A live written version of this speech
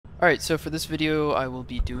Alright, so for this video I will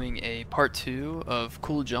be doing a part 2 of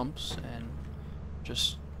cool jumps and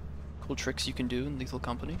just cool tricks you can do in Lethal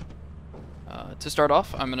Company. To start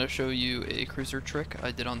off, I'm going to show you a cruiser trick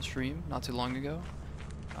I did on stream not too long ago.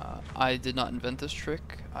 I did not invent this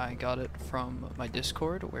trick, I got it from my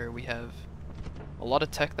Discord where we have a lot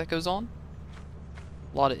of tech that goes on,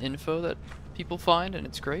 a lot of info that people find, and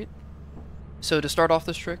it's great. So to start off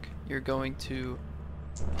this trick, you're going to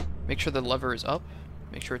make sure the lever is up.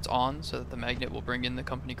 Make sure it's on so that the magnet will bring in the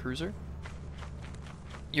company cruiser.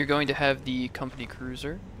 You're going to have the company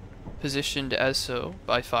cruiser positioned as so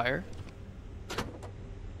by fire.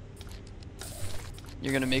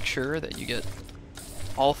 You're going to make sure that you get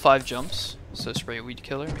all 5 jumps. So spray a weed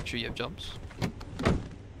killer, make sure you have jumps.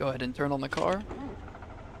 Go ahead and turn on the car.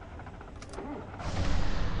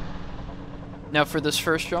 Now for this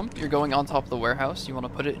first jump, you're going on top of the warehouse. You want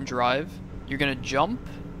to put it in drive. You're going to jump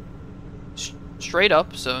straight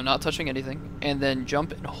up, so not touching anything, and then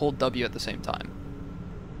jump and hold W at the same time.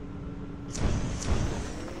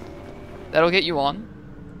 That'll get you on.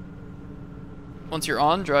 Once you're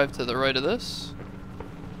on, drive to the right of this.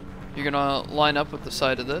 You're gonna line up with the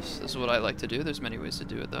side of this. This is what I like to do. There's many ways to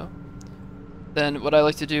do it though. Then what I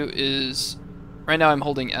like to do is, right now I'm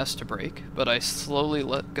holding S to brake, but I slowly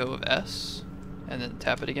let go of S and then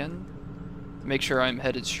tap it again. Make sure I'm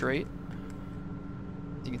headed straight.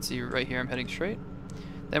 You can see right here I'm heading straight.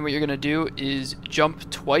 Then what you're going to do is jump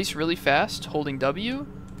twice really fast holding W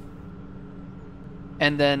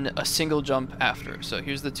and then a single jump after. So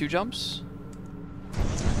here's the 2 jumps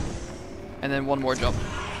and then one more jump.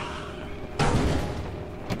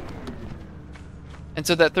 And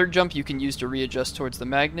so that third jump you can use to readjust towards the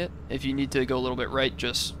magnet. If you need to go a little bit right,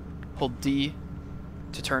 just hold D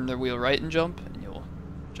to turn the wheel right and jump, and you'll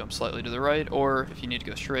jump slightly to the right. Or if you need to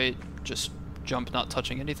go straight, just jump not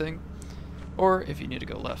touching anything. Or if you need to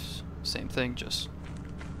go left, same thing, just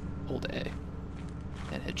hold A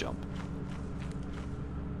and hit jump.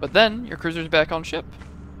 But then your cruiser's back on ship.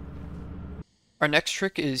 Our next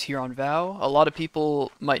trick is here on Vow. A lot of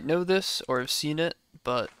people might know this or have seen it,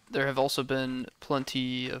 but there have also been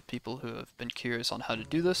plenty of people who have been curious on how to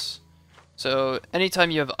do this. So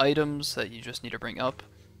anytime you have items that you just need to bring up,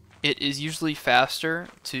 it is usually faster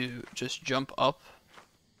to just jump up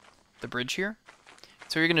the bridge here.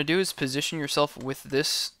 So what you're going to do is position yourself with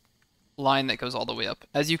this line that goes all the way up.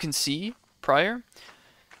 As you can see prior,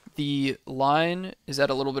 the line is at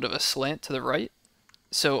a little bit of a slant to the right.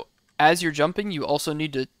 So as you're jumping, you also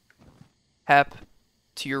need to tap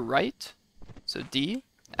to your right, so D,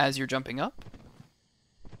 as you're jumping up.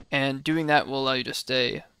 And doing that will allow you to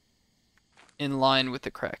stay in line with the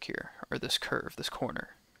crack here, or this curve, this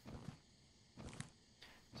corner.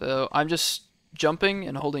 So I'm just jumping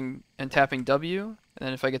and holding and tapping W, and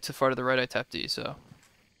then if I get too far to the right I tap D. So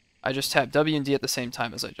I just tap W and D at the same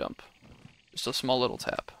time as I jump. Just a small little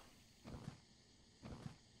tap.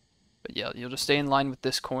 But yeah, you'll just stay in line with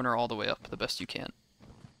this corner all the way up the best you can.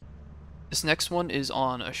 This next one is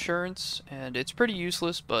on Assurance, and it's pretty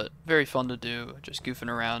useless but very fun to do, just goofing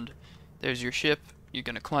around. There's your ship, you're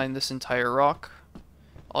going to climb this entire rock.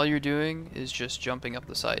 All you're doing is just jumping up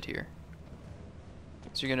the side here.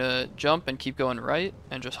 So you're going to jump and keep going right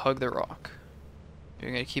and just hug the rock.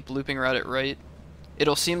 You're going to keep looping around it right.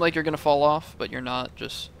 It'll seem like you're going to fall off, but you're not.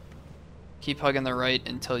 Just keep hugging the right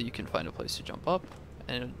until you can find a place to jump up,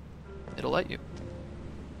 and it'll let you.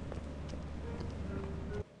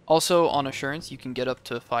 Also on Assurance, you can get up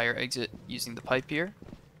to fire exit using the pipe here.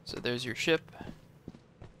 So there's your ship.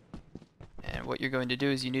 And what you're going to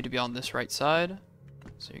do is you need to be on this right side.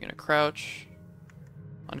 So you're going to crouch,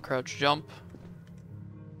 uncrouch, jump.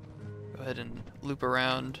 Go ahead and loop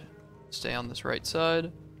around, stay on this right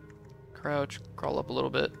side. Crouch, crawl up a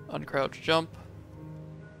little bit, uncrouch, jump.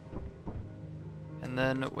 And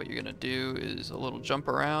then what you're going to do is a little jump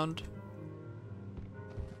around.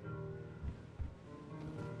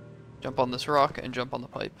 Jump on this rock and jump on the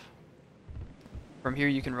pipe. From here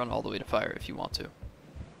you can run all the way to fire if you want to.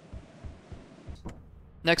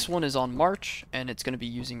 Next one is on March, and it's going to be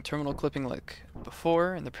using terminal clipping like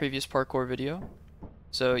before in the previous parkour video.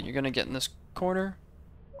 So you're going to get in this corner,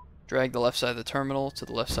 drag the left side of the terminal to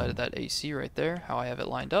the left side of that AC right there, how I have it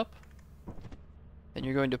lined up. Then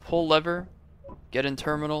you're going to pull lever, get in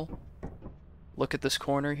terminal, look at this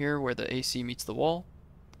corner here where the AC meets the wall,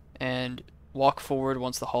 and walk forward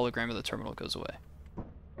once the hologram of the terminal goes away.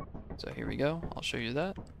 So here we go, I'll show you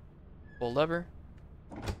that. Pull lever,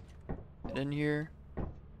 get in here,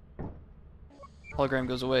 hologram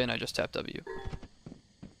goes away and I just tap W.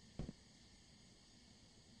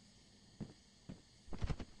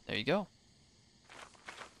 There you go.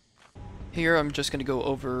 Here I'm just going to go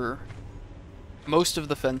over most of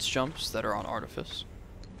the fence jumps that are on Artifice.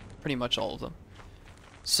 Pretty much all of them.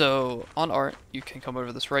 So on Art, you can come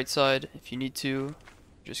over this right side if you need to.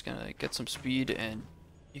 You're just going to get some speed and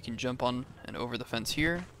you can jump on and over the fence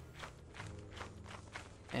here.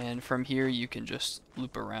 And from here you can just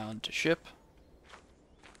loop around to ship.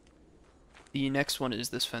 The next one is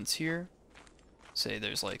this fence here. Say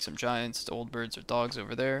there's like some giants, old birds, or dogs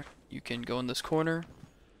over there. You can go in this corner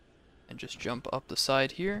and just jump up the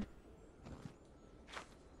side here.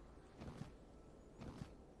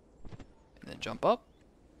 And then jump up.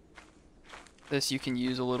 This you can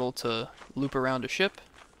use a little to loop around a ship.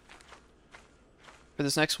 For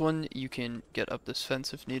this next one, you can get up this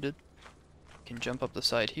fence if needed. You can jump up the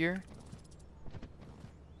side here.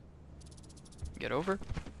 Get over.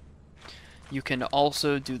 You can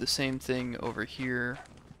also do the same thing over here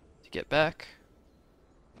to get back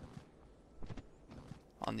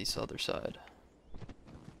on this other side.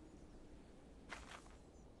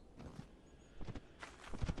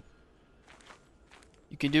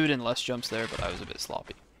 You can do it in less jumps there, but I was a bit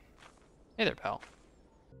sloppy. Hey there, pal.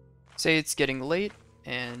 Say it's getting late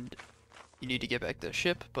and you need to get back to the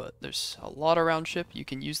ship, but there's a lot around ship. You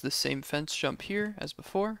can use the same fence jump here as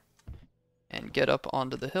before and get up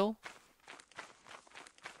onto the hill.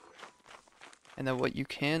 And then what you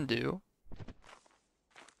can do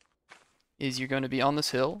is you're going to be on this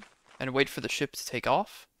hill and wait for the ship to take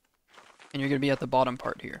off. And you're going to be at the bottom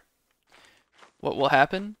part here. What will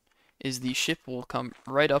happen is the ship will come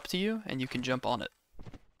right up to you and you can jump on it.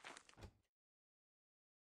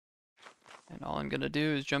 And all I'm going to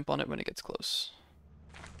do is jump on it when it gets close.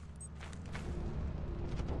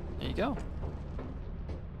 There you go.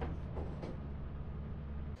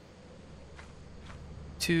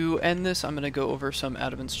 To end this, I'm going to go over some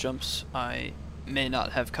Adamant's jumps I may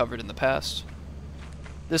not have covered in the past.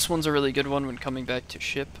 This one's a really good one when coming back to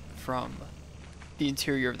ship from the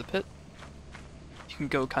interior of the pit. You can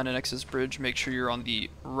go kind of next to this bridge, make sure you're on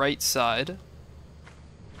the right side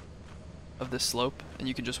of this slope, and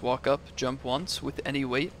you can just walk up, jump once with any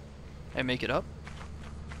weight, and make it up.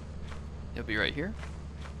 You'll be right here.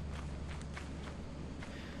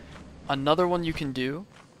 Another one you can do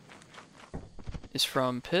is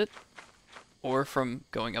from pit, or from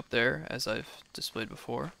going up there, as I've displayed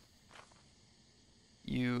before.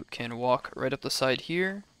 You can walk right up the side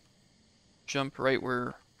here, jump right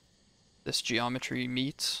where this geometry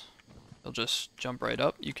meets. You'll just jump right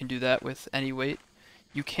up. You can do that with any weight.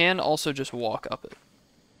 You can also just walk up it.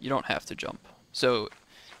 You don't have to jump. So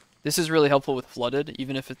this is really helpful with flooded.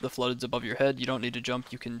 Even if the flooded's above your head, you don't need to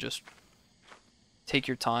jump. You can just take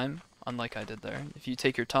your time, unlike I did there. If you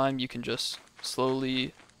take your time, you can just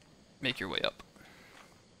slowly make your way up.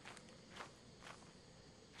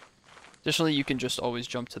 Additionally, you can just always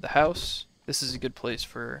jump to the house. This is a good place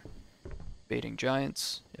for baiting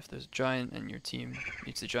giants. If there's a giant and your team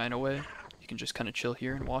meets the giant away, you can just kind of chill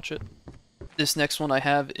here and watch it. This next one I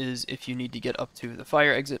have is if you need to get up to the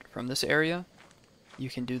fire exit from this area. You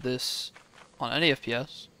can do this on any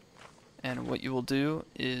FPS. And what you will do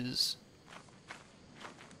is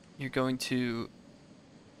you're going to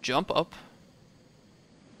jump up.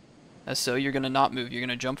 As so, you're going to not move. You're going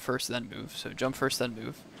to jump first, then move. So jump first, then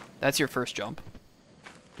move. That's your first jump.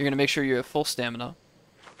 You're going to make sure you have full stamina.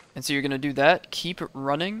 And so you're going to do that. Keep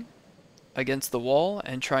running against the wall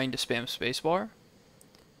and trying to spam spacebar.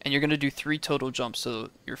 And you're going to do 3 total jumps. So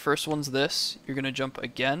your first one's this. You're going to jump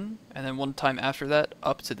again. And then one time after that,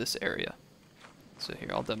 up to this area. So here,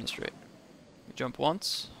 I'll demonstrate. You jump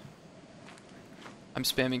once. I'm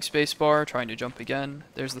spamming spacebar, trying to jump again.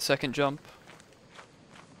 There's the second jump.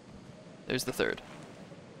 There's the third.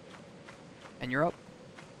 And you're up.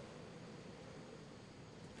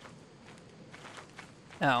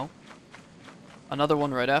 Now, another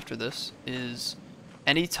one right after this is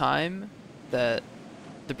any time that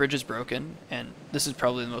the bridge is broken, and this is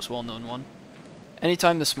probably the most well-known one.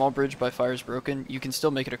 Anytime the small bridge by fire is broken, you can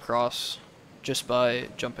still make it across just by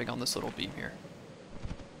jumping on this little beam here.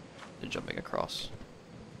 And jumping across.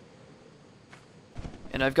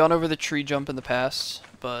 And I've gone over the tree jump in the past,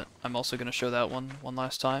 but I'm also going to show that one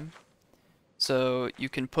last time. So you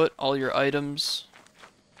can put all your items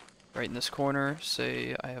right in this corner.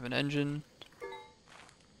 Say I have an engine.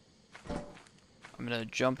 I'm going to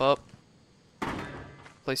jump up,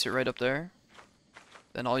 place it right up there.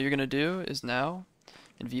 Then all you're going to do is now,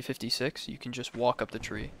 in V56, you can just walk up the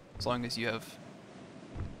tree, as long as you have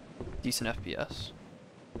decent FPS.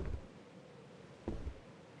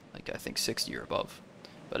 Like, I think 60 or above.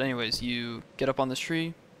 But anyways, you get up on this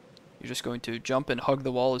tree, you're just going to jump and hug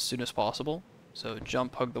the wall as soon as possible. So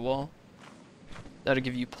jump, hug the wall. That'll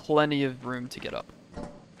give you plenty of room to get up.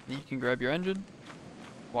 Then you can grab your engine,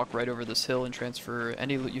 walk right over this hill, and transfer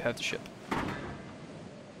any loot you have to ship.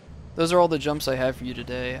 Those are all the jumps I have for you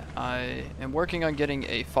today. I am working on getting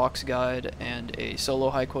a Fox guide and a solo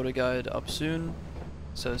high quota guide up soon,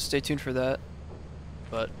 so stay tuned for that.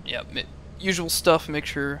 But yeah, usual stuff. Make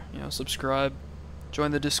sure subscribe,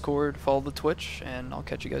 join the Discord, follow the Twitch, and I'll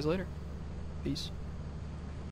catch you guys later. Peace.